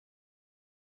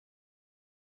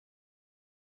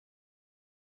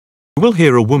You will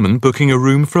hear a woman booking a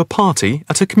room for a party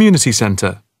at a community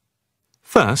centre.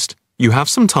 First, you have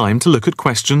some time to look at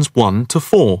questions 1 to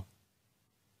 4.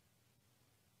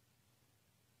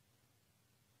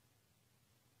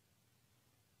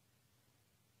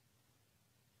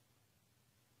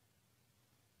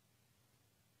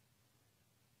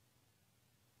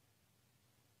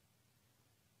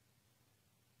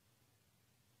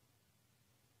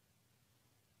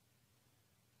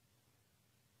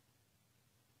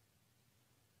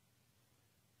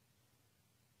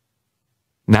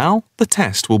 Now the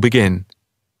test will begin.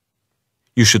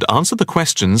 You should answer the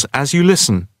questions as you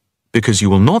listen, because you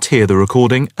will not hear the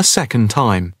recording a second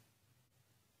time.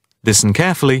 Listen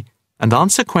carefully and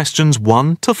answer questions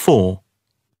 1 to 4.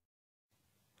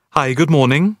 Hi, good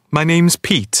morning. My name's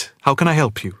Pete. How can I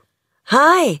help you?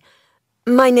 Hi,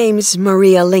 my name's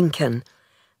Maria Lincoln.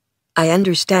 I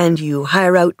understand you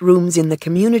hire out rooms in the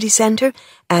community centre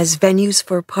as venues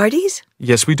for parties?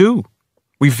 Yes, we do.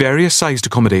 We've various sized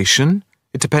accommodation.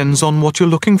 It depends on what you're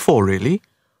looking for, really.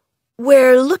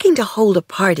 We're looking to hold a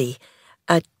party,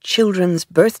 a children's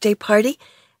birthday party,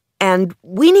 and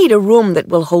we need a room that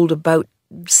will hold about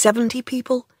 70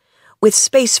 people, with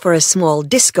space for a small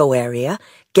disco area,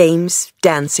 games,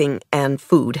 dancing, and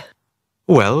food.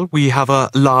 Well, we have a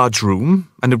large room,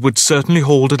 and it would certainly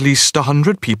hold at least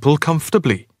 100 people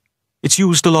comfortably. It's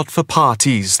used a lot for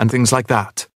parties and things like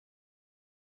that.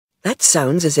 That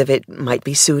sounds as if it might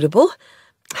be suitable.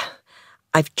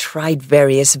 I've tried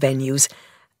various venues,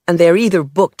 and they're either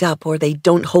booked up or they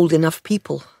don't hold enough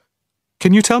people.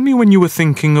 Can you tell me when you were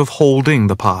thinking of holding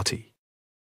the party?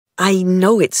 I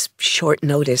know it's short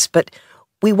notice, but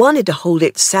we wanted to hold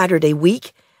it Saturday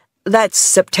week. That's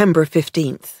September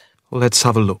 15th. Let's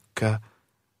have a look.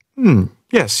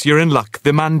 Yes, you're in luck.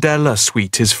 The Mandela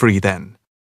suite is free then.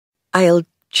 I'll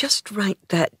just write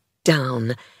that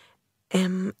down.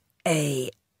 M-A-N-D-E-L-A.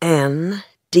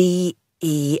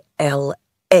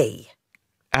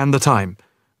 And the time.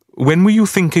 When were you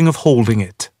thinking of holding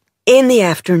it? In the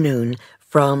afternoon,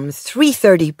 from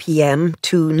 3:30 p.m.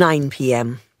 to 9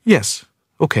 p.m. Yes,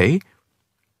 okay.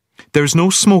 There's no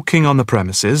smoking on the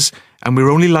premises, and we're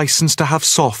only licensed to have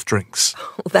soft drinks.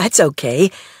 That's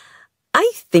okay. I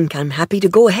think I'm happy to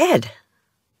go ahead.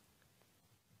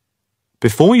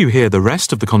 Before you hear the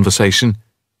rest of the conversation,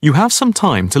 you have some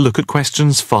time to look at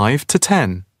questions 5 to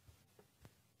 10.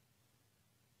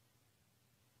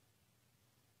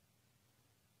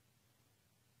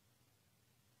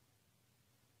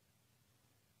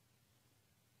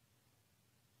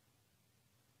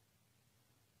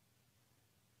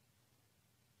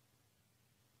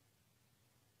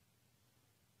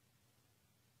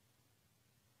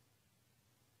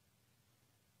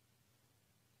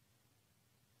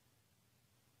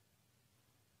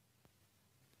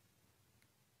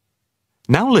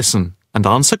 Now listen and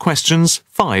answer questions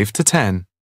 5 to 10.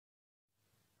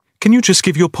 Can you just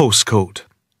give your postcode?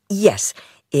 Yes,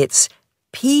 it's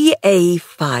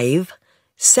PA5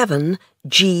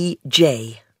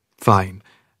 7GJ. Fine.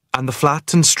 And the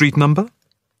flat and street number?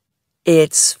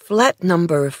 It's flat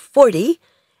number 40,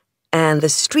 and the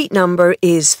street number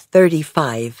is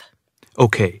 35.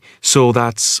 Okay, so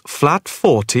that's flat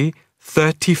 40,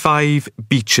 35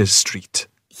 Beaches Street.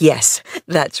 Yes,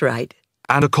 that's right.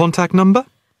 And a contact number?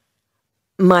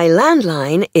 My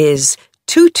landline is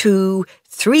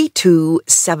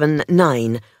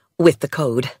 223279 with the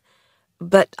code.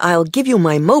 But I'll give you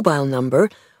my mobile number,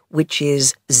 which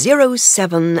is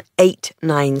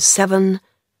 07897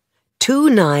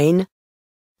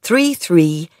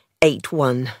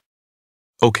 293381.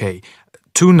 Okay,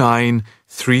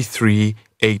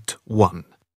 293381.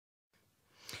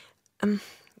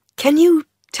 Can you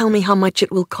tell me how much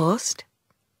it will cost?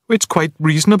 It's quite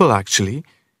reasonable, actually.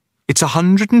 It's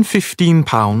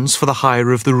 £115 for the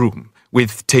hire of the room,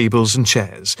 with tables and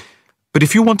chairs. But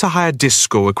if you want to hire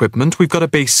disco equipment, we've got a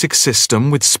basic system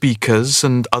with speakers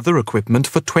and other equipment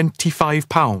for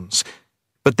 £25.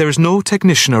 But there is no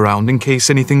technician around in case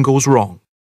anything goes wrong.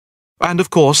 And of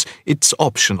course, it's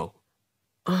optional.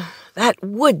 That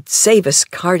would save us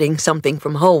carting something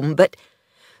from home, but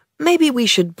maybe we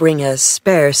should bring a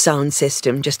spare sound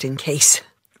system just in case.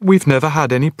 We've never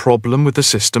had any problem with the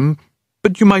system,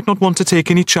 but you might not want to take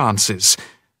any chances.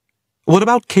 What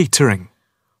about catering?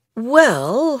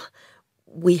 Well,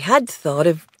 we had thought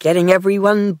of getting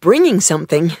everyone bringing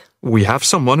something. We have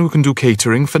someone who can do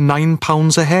catering for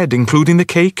 £9 a head, including the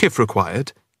cake if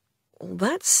required.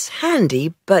 That's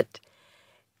handy, but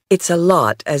it's a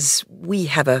lot as we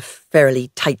have a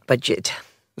fairly tight budget.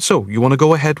 So, you want to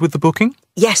go ahead with the booking?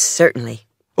 Yes, certainly.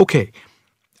 Okay.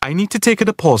 I need to take a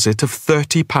deposit of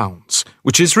 £30,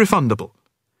 which is refundable.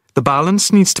 The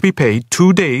balance needs to be paid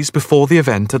 2 days before the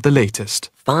event at the latest.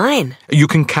 Fine. You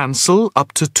can cancel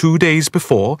up to 2 days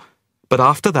before, but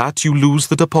after that you lose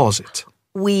the deposit.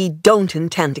 We don't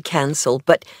intend to cancel,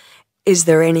 but is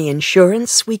there any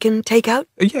insurance we can take out?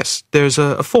 Yes, there's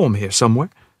a form here somewhere.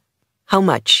 How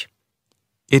much?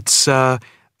 It's,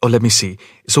 let me see.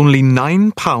 It's only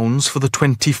 £9 for the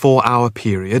 24-hour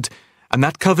period, and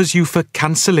that covers you for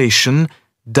cancellation,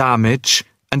 damage,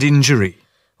 and injury.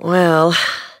 Well,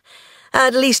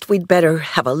 at least we'd better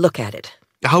have a look at it.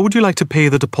 How would you like to pay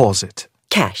the deposit?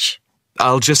 Cash.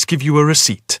 I'll just give you a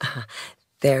receipt.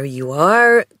 There you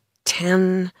are.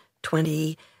 10,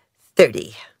 20,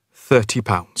 30.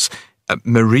 £30.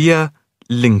 Maria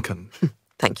Lincoln.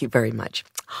 Thank you very much.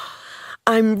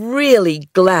 I'm really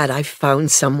glad I found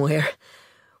somewhere.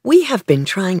 We have been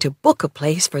trying to book a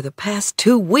place for the past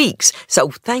 2 weeks, so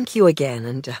thank you again,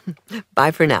 and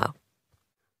bye for now.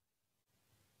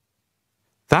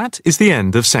 That is the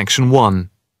end of section 1.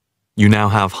 You now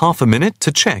have half a minute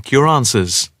to check your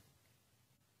answers.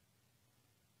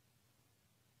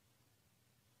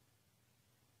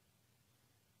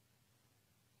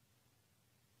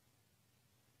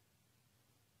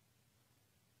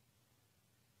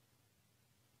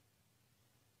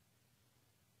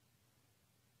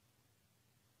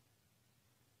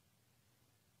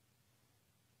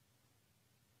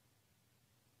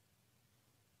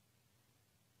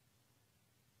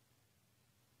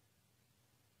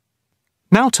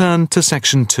 Now turn to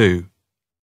section 2.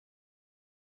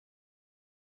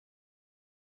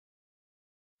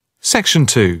 Section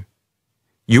 2.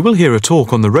 You will hear a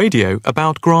talk on the radio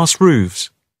about grass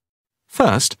roofs.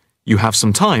 First, you have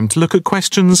some time to look at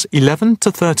questions 11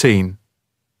 to 13.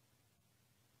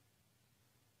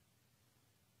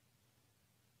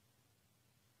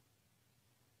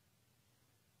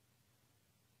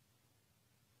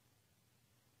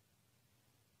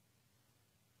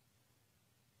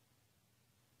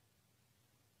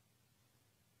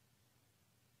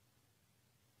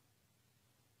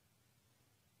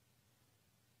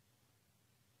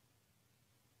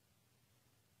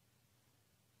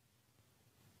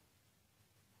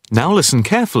 Now listen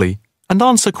carefully and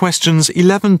answer questions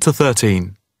 11 to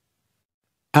 13.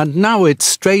 And now it's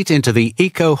straight into the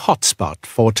Eco Hotspot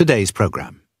for today's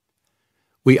programme.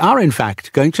 We are in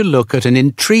fact going to look at an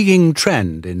intriguing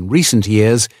trend in recent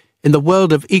years in the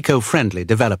world of eco-friendly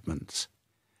developments.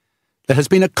 There has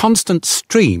been a constant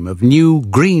stream of new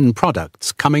green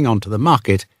products coming onto the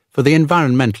market for the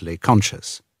environmentally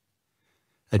conscious.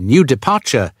 A new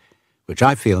departure, which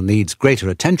I feel needs greater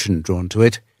attention drawn to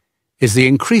it, is the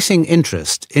increasing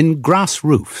interest in grass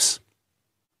roofs.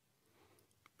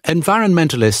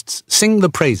 Environmentalists sing the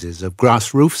praises of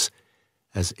grass roofs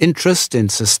as interest in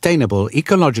sustainable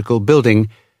ecological building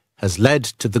has led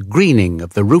to the greening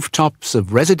of the rooftops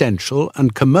of residential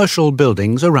and commercial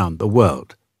buildings around the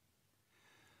world.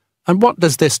 And what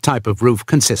does this type of roof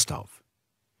consist of?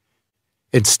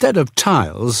 Instead of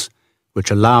tiles,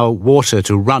 which allow water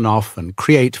to run off and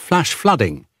create flash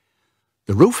flooding,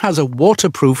 the roof has a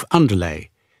waterproof underlay,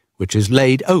 which is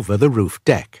laid over the roof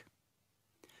deck.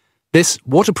 This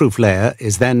waterproof layer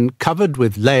is then covered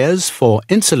with layers for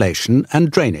insulation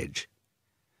and drainage.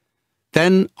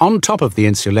 Then, on top of the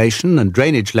insulation and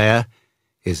drainage layer,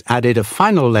 is added a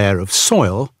final layer of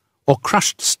soil or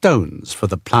crushed stones for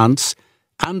the plants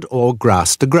and/or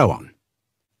grass to grow on.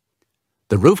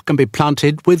 The roof can be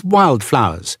planted with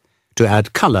wildflowers to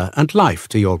add colour and life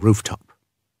to your rooftop.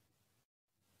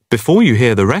 Before you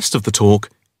hear the rest of the talk,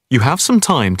 you have some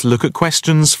time to look at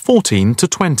questions 14 to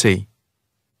 20.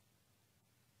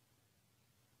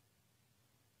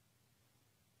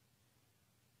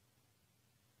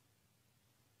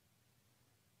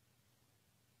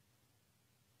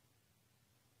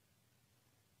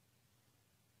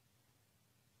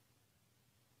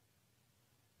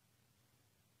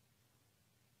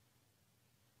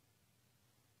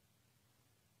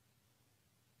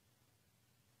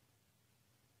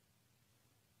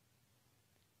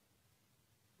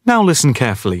 Now listen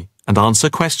carefully and answer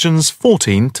questions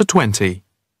 14 to 20.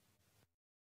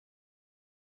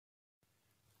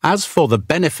 As for the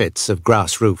benefits of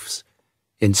grass roofs,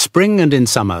 in spring and in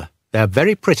summer they're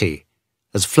very pretty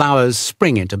as flowers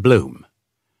spring into bloom.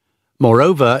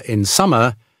 Moreover, in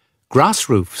summer, grass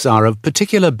roofs are of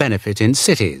particular benefit in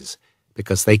cities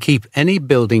because they keep any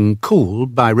building cool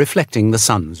by reflecting the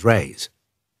sun's rays.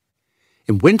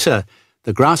 In winter,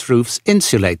 the grass roofs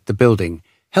insulate the building,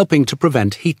 helping to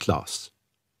prevent heat loss.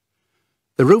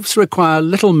 The roofs require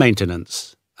little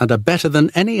maintenance and are better than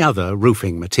any other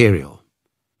roofing material.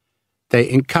 They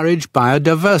encourage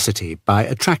biodiversity by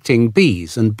attracting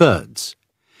bees and birds,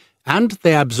 and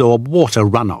they absorb water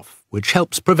runoff, which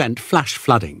helps prevent flash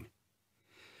flooding.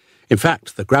 In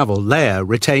fact, the gravel layer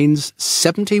retains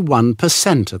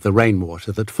 71% of the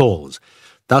rainwater that falls,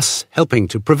 thus helping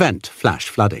to prevent flash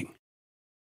flooding.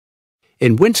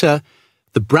 In winter,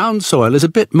 the brown soil is a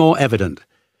bit more evident,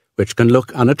 which can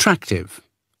look unattractive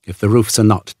if the roofs are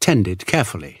not tended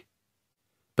carefully.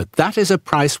 But that is a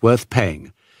price worth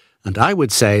paying, and I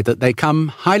would say that they come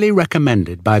highly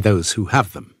recommended by those who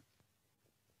have them.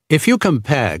 If you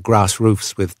compare grass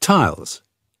roofs with tiles,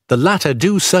 the latter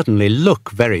do certainly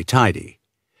look very tidy,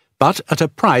 but at a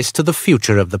price to the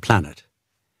future of the planet.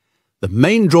 The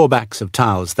main drawbacks of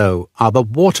tiles, though, are the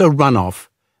water runoff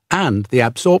and the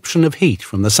absorption of heat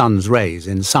from the sun's rays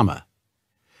in summer.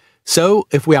 So,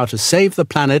 if we are to save the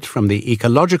planet from the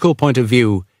ecological point of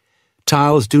view,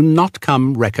 tiles do not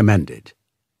come recommended.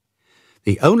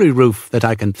 The only roof that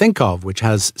I can think of which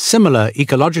has similar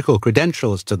ecological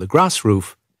credentials to the grass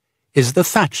roof is the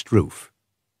thatched roof.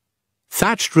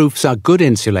 Thatched roofs are good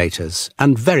insulators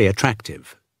and very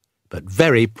attractive, but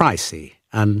very pricey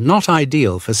and not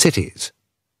ideal for cities.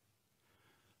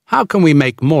 How can we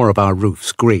make more of our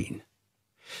roofs green?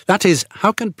 That is,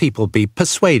 how can people be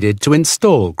persuaded to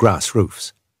install grass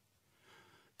roofs?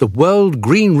 The World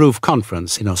Green Roof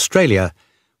Conference in Australia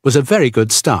was a very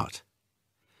good start.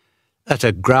 At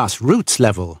a grassroots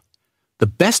level, the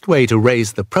best way to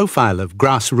raise the profile of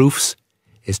grass roofs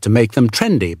is to make them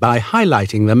trendy by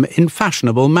highlighting them in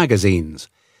fashionable magazines,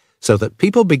 so that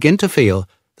people begin to feel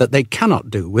that they cannot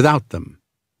do without them.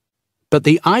 But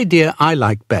the idea I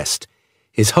like best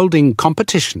is holding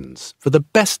competitions for the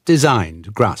best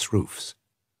designed grass roofs.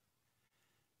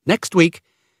 Next week,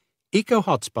 Eco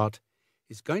Hotspot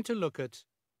is going to look at...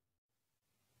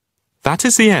 That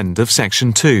is the end of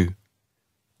Section 2.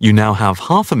 You now have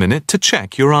half a minute to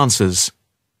check your answers.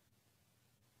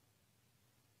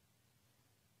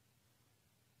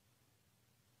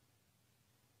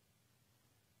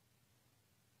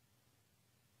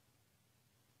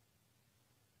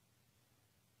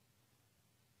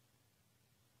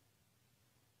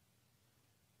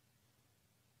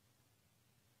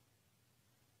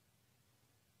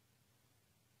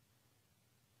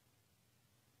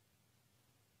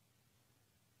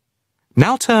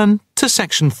 Now turn to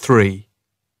Section 3.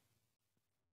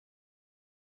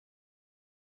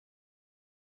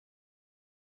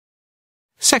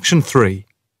 Section 3.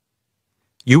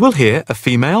 You will hear a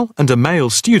female and a male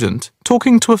student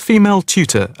talking to a female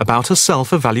tutor about a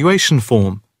self-evaluation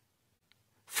form.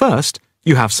 First,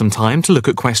 you have some time to look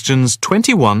at questions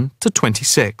 21 to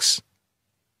 26.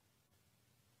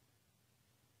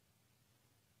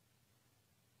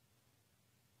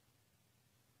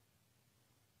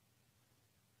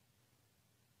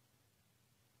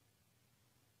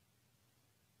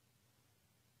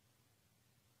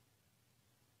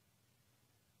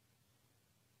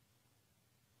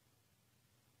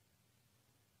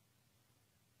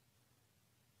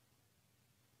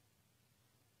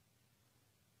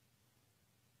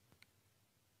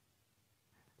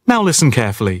 Now listen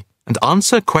carefully and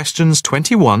answer questions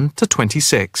 21 to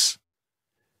 26.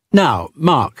 Now,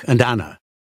 Mark and Anna,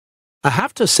 I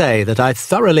have to say that I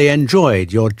thoroughly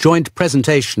enjoyed your joint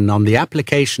presentation on the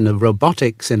application of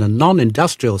robotics in a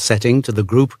non-industrial setting to the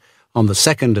group on the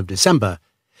 2nd of December,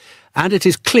 and it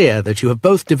is clear that you have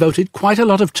both devoted quite a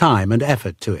lot of time and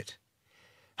effort to it.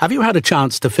 Have you had a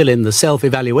chance to fill in the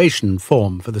self-evaluation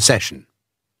form for the session?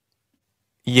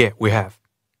 Yeah, we have.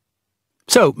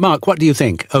 So, Mark, what do you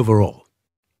think overall?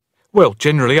 Well,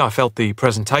 generally I felt the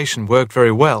presentation worked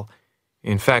very well.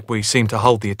 In fact, we seemed to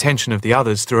hold the attention of the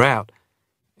others throughout.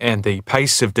 And the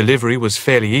pace of delivery was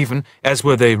fairly even, as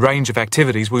were the range of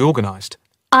activities we organised.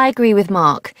 I agree with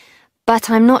Mark, but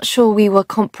I'm not sure we were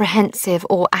comprehensive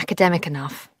or academic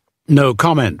enough. No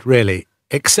comment, really,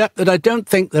 except that I don't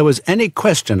think there was any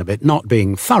question of it not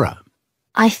being thorough.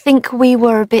 I think we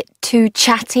were a bit too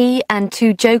chatty and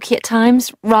too jokey at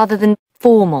times, rather than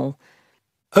formal.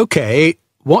 OK,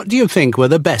 what do you think were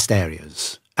the best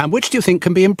areas? And which do you think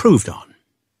can be improved on?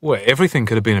 Well, everything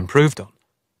could have been improved on.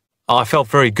 I felt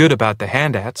very good about the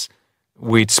handouts.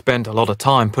 We'd spent a lot of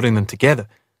time putting them together.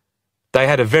 They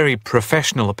had a very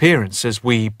professional appearance as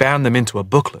we bound them into a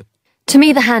booklet. To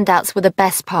me, the handouts were the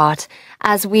best part,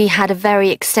 as we had a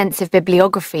very extensive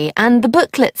bibliography and the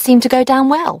booklet seemed to go down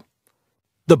well.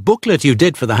 The booklet you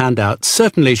did for the handouts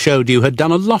certainly showed you had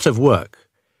done a lot of work.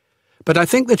 But I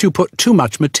think that you put too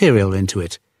much material into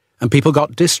it, and people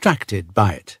got distracted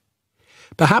by it.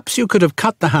 Perhaps you could have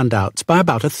cut the handouts by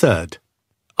about a third.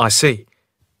 I see.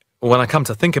 When I come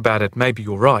to think about it, maybe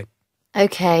you're right.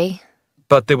 OK.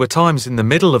 But there were times in the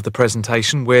middle of the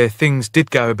presentation where things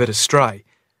did go a bit astray.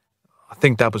 I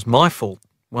think that was my fault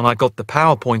when I got the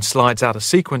PowerPoint slides out of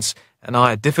sequence and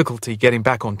I had difficulty getting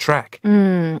back on track.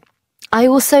 I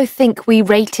also think we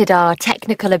rated our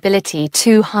technical ability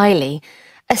too highly,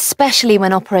 especially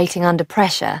when operating under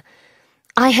pressure.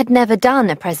 I had never done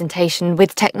a presentation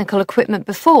with technical equipment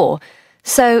before,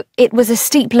 so it was a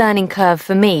steep learning curve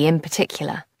for me in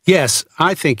particular. Yes,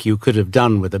 I think you could have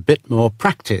done with a bit more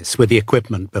practice with the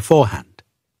equipment beforehand.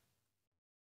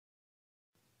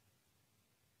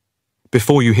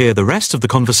 Before you hear the rest of the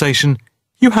conversation,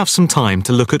 you have some time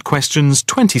to look at questions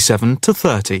 27 to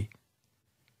 30.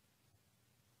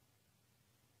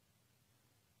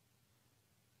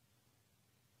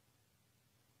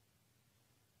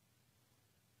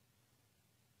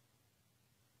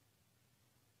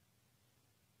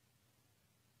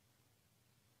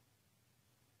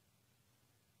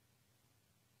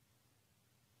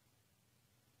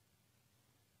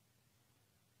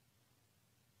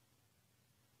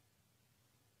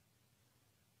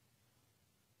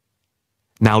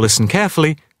 Now listen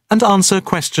carefully and answer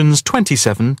questions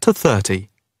 27 to 30.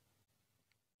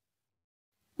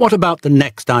 What about the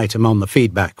next item on the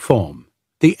feedback form?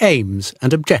 The aims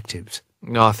and objectives.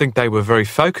 I think they were very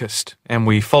focused, and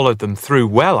we followed them through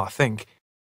well, I think.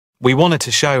 We wanted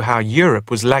to show how Europe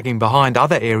was lagging behind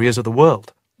other areas of the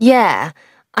world. Yeah,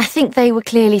 I think they were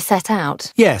clearly set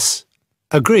out. Yes,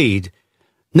 agreed.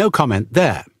 No comment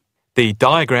there. The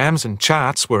diagrams and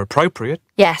charts were appropriate.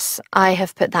 Yes, I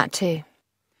have put that too.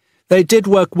 They did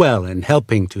work well in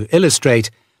helping to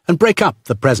illustrate and break up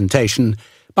the presentation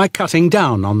by cutting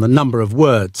down on the number of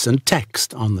words and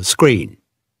text on the screen.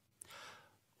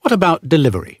 What about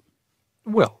delivery?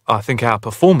 Well, I think our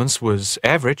performance was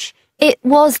average. It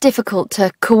was difficult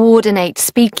to coordinate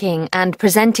speaking and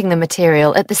presenting the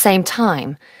material at the same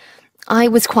time. I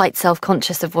was quite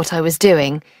self-conscious of what I was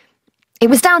doing. It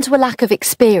was down to a lack of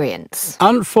experience.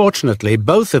 Unfortunately,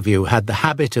 both of you had the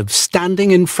habit of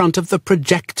standing in front of the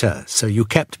projector, so you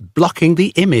kept blocking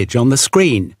the image on the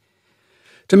screen.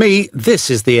 To me,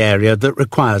 this is the area that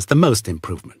requires the most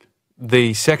improvement.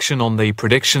 The section on the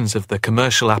predictions of the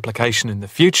commercial application in the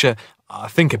future, I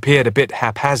think, appeared a bit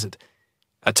haphazard.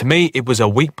 To me, it was a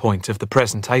weak point of the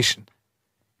presentation.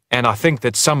 And I think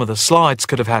that some of the slides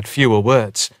could have had fewer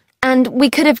words. And we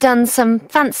could have done some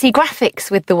fancy graphics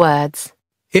with the words.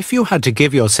 If you had to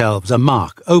give yourselves a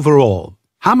mark overall,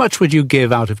 how much would you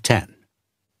give out of 10?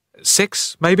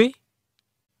 6, maybe?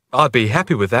 I'd be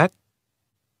happy with that.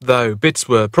 Though bits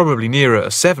were probably nearer a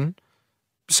 7.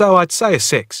 So I'd say a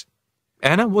 6.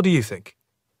 Anna, what do you think?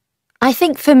 I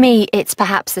think for me it's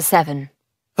perhaps a 7.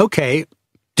 OK.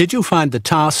 Did you find the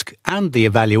task and the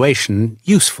evaluation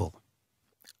useful?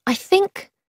 I think...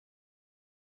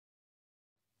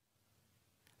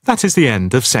 That is the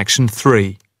end of section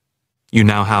 3. You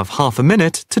now have half a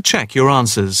minute to check your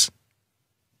answers.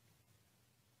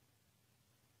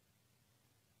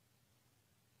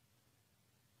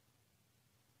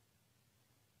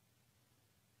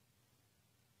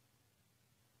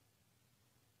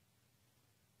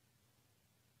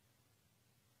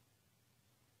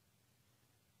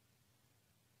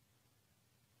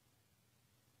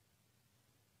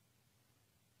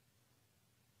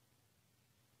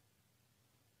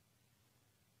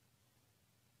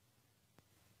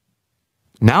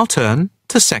 Now turn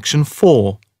to section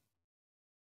 4.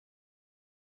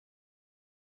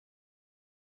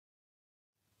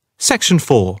 Section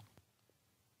 4.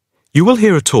 You will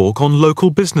hear a talk on local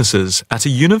businesses at a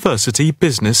university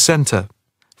business centre.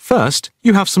 First,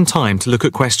 you have some time to look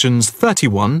at questions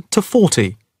 31 to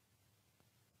 40.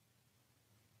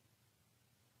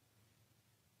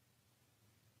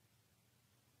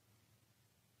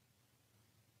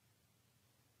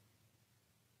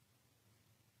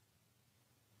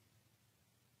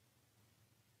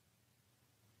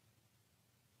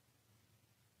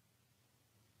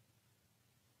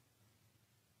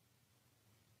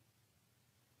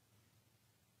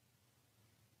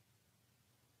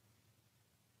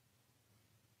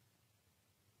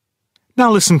 Now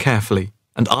listen carefully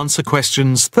and answer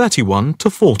questions 31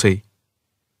 to 40.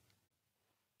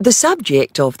 The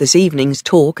subject of this evening's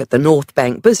talk at the North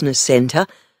Bank Business Centre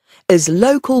is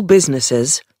local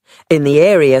businesses in the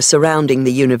area surrounding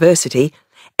the university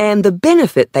and the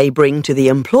benefit they bring to the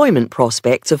employment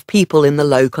prospects of people in the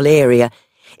local area,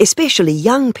 especially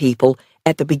young people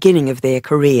at the beginning of their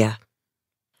career.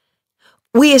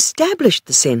 We established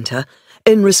the centre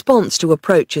in response to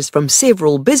approaches from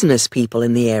several business people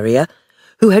in the area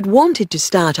who had wanted to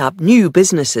start up new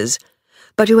businesses,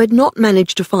 but who had not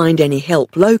managed to find any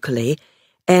help locally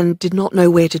and did not know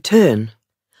where to turn.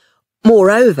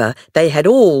 Moreover, they had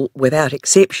all, without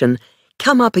exception,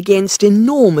 come up against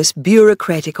enormous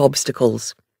bureaucratic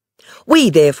obstacles. We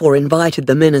therefore invited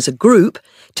them in as a group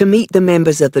to meet the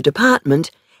members of the department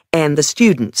and the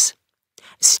students.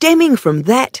 Stemming from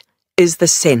that is the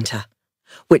centre,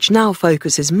 which now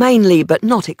focuses mainly but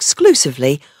not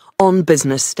exclusively on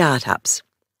business startups.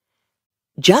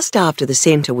 Just after the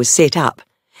centre was set up,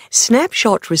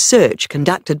 snapshot research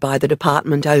conducted by the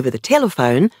department over the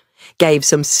telephone gave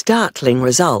some startling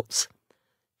results.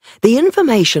 The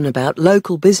information about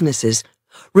local businesses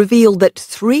revealed that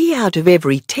 3 out of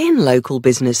every 10 local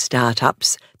business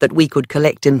startups that we could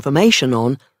collect information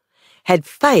on had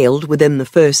failed within the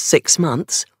first 6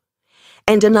 months,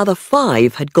 and another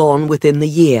 5 had gone within the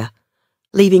year,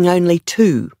 leaving only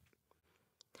 2.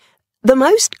 The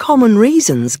most common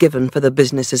reasons given for the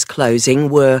business's closing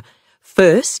were,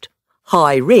 first,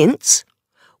 high rents,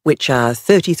 which are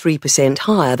 33%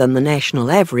 higher than the national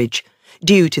average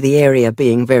due to the area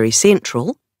being very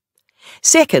central.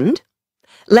 Second,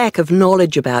 lack of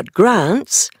knowledge about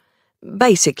grants,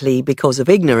 basically because of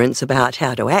ignorance about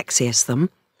how to access them.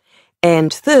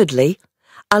 And thirdly,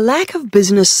 a lack of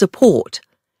business support,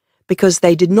 because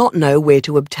they did not know where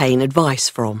to obtain advice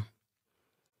from.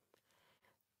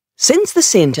 Since the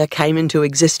centre came into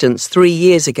existence 3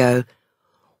 years ago,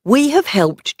 we have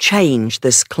helped change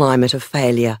this climate of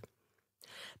failure.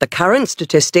 The current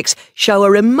statistics show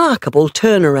a remarkable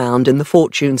turnaround in the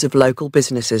fortunes of local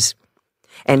businesses.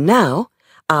 And now,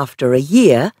 after a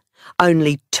year,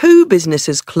 only 2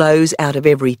 businesses close out of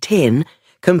every 10,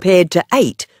 compared to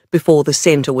 8 before the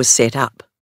centre was set up.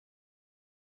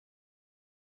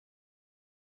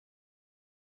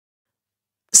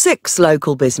 Six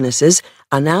local businesses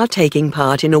are now taking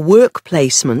part in a work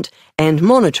placement and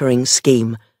monitoring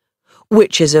scheme,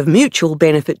 which is of mutual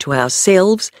benefit to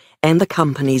ourselves and the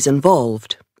companies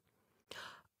involved.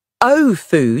 O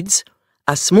Foods,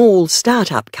 a small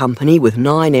start-up company with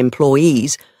 9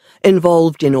 employees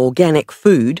involved in organic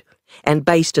food and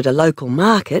based at a local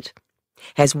market,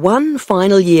 has 1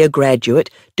 final year graduate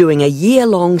doing a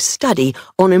year-long study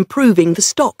on improving the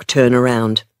stock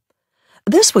turnaround.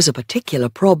 This was a particular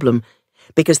problem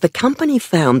because the company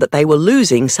found that they were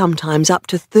losing sometimes up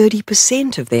to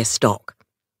 30% of their stock.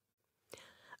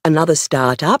 Another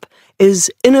startup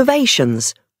is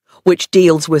Innovations, which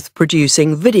deals with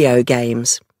producing video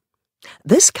games.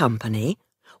 This company,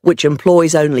 which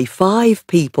employs only 5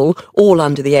 people, all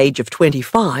under the age of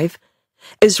 25,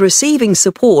 is receiving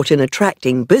support in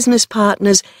attracting business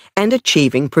partners and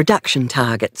achieving production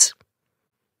targets.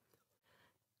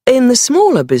 In the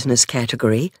smaller business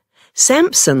category,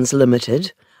 Sampson's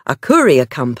Limited, a courier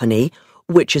company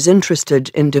which is interested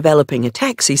in developing a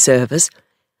taxi service,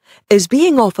 is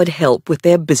being offered help with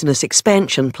their business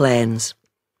expansion plans.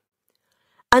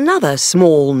 Another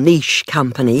small niche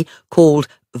company called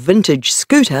Vintage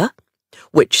Scooter,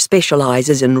 which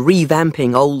specialises in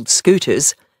revamping old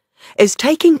scooters, is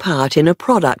taking part in a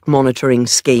product monitoring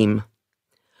scheme,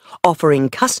 offering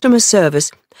customer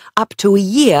service up to a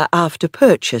year after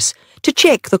purchase to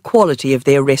check the quality of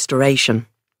their restoration.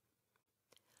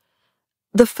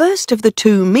 The first of the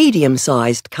 2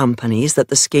 medium-sized companies that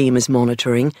the scheme is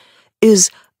monitoring is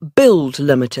Build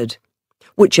Limited,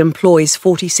 which employs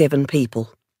 47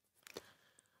 people.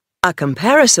 A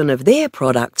comparison of their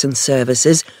products and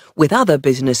services with other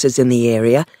businesses in the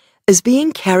area is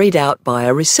being carried out by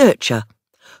a researcher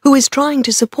who is trying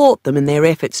to support them in their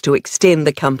efforts to extend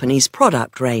the company's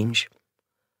product range.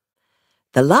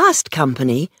 The last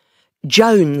company,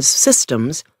 Jones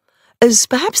Systems, is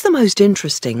perhaps the most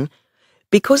interesting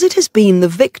because it has been the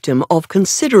victim of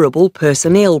considerable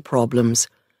personnel problems,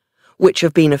 which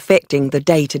have been affecting the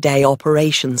day-to-day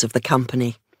operations of the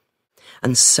company.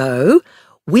 And so,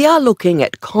 we are looking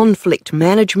at conflict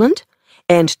management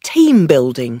and team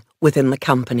building within the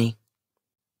company.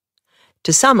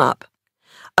 To sum up,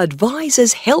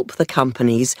 advisors help the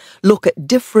companies look at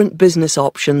different business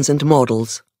options and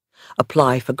models,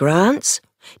 apply for grants,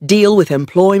 deal with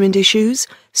employment issues,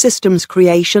 systems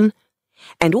creation,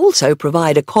 and also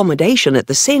provide accommodation at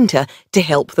the centre to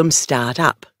help them start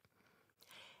up.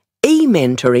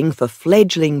 E-mentoring for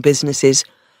fledgling businesses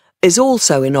is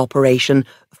also in operation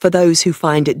for those who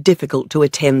find it difficult to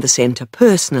attend the centre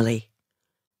personally.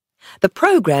 The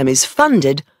programme is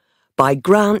funded by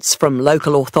grants from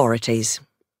local authorities.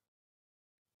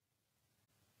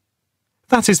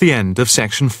 That is the end of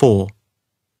section 4.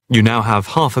 You now have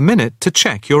half a minute to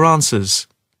check your answers.